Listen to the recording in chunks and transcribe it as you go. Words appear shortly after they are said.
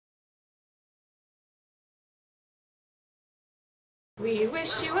We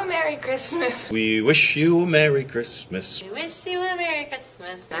wish you a Merry Christmas. We wish you a Merry Christmas. We wish you a Merry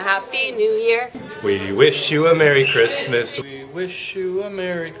Christmas. A Happy New Year. We wish you a Merry Christmas. We wish you a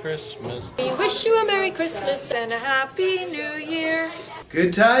Merry Christmas. We wish you a Merry Christmas and a Happy New Year.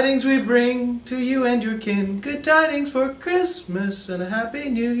 Good tidings we bring to you and your kin. Good tidings for Christmas and a Happy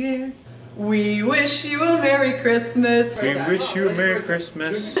New Year. We wish you a Merry Christmas. We wish you a Merry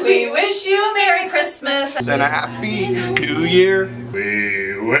Christmas. We wish you a Merry Christmas And a Happy New Year.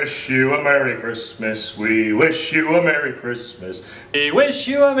 We wish you a Merry Christmas. We wish you a Merry Christmas. We wish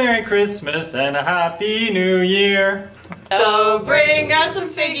you a Merry Christmas and a Happy New Year. So bring us some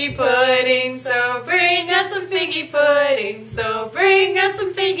figgy pudding. So bring us some figgy pudding. So bring us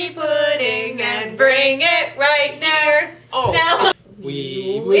some figgy pudding and bring it right now. Now.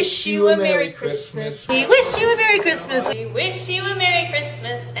 We wish you a Merry Christmas. We wish you a Merry Christmas. We wish you a Merry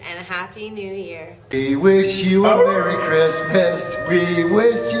Christmas and a Happy New Year. We wish you a Merry Christmas. We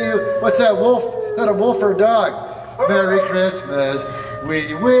wish you. What's that, wolf? Is that a wolf or a dog? Merry Christmas.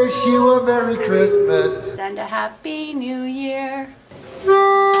 We wish you a Merry Christmas And a Happy New Year.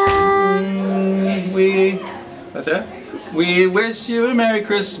 What's that? We wish you a Merry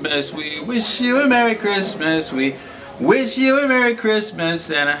Christmas. We wish you a Merry Christmas. We wish you a Merry Christmas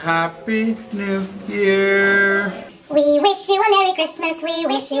and a Happy New Year. We wish you a Merry Christmas, we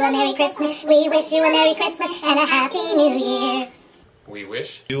wish you a Merry Christmas, we wish you a Merry Christmas and a Happy New Year. We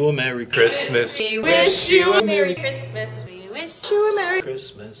wish you a Merry Christmas. We wish you a Merry Christmas. We wish you a Merry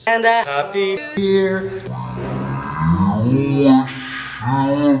Christmas and a Happy Year.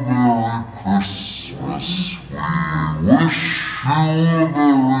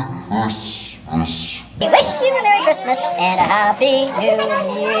 We wish you a Merry Christmas and a Happy New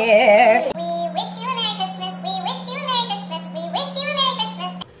Year. We wish you a Merry Christmas, we wish you a Merry Christmas, we wish you a Merry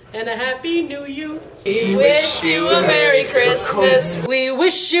Christmas and a Happy New Year. We wish you a Merry Christmas. We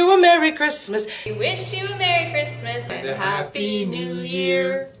wish you a Merry Christmas. We wish you a Merry Christmas and a Happy New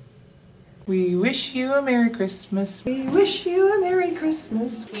Year. We wish you a Merry Christmas. We wish you a Merry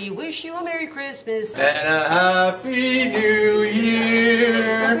Christmas. We wish you a Merry Christmas And a Happy New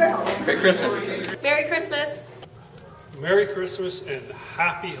Year. Merry Christmas. Merry Christmas. Merry Christmas and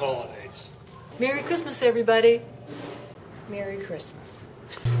Happy Holidays. Merry Christmas, everybody. Merry Christmas.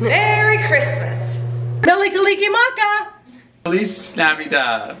 Merry Christmas. Melikaliki-maka. Feliz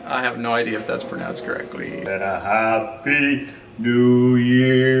Navidad. I have no idea if that's pronounced correctly. and a Happy New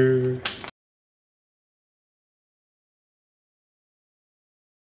Year.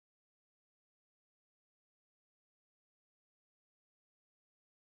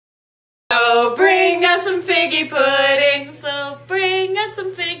 So bring us some figgy pudding. So bring us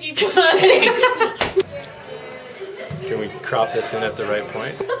some figgy pudding. Can we crop this in at the right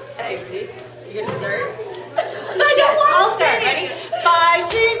point? Hey, you gonna start? I know. I'll start. Ready?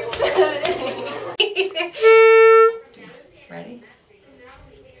 5, 6, 7, 8. Ready?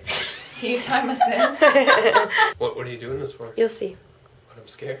 Can you time us in? What are you doing this for? You'll see. I'm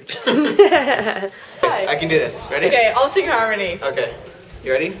scared. I can do this. Ready? Okay, I'll sing harmony. Okay.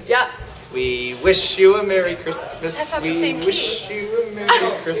 You ready? Yep. We wish you a Merry Christmas. That's not the we same wish key. you a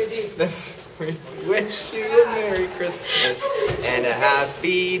Merry Christmas. We wish you a Merry Christmas and a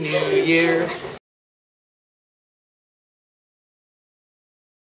Happy New Year.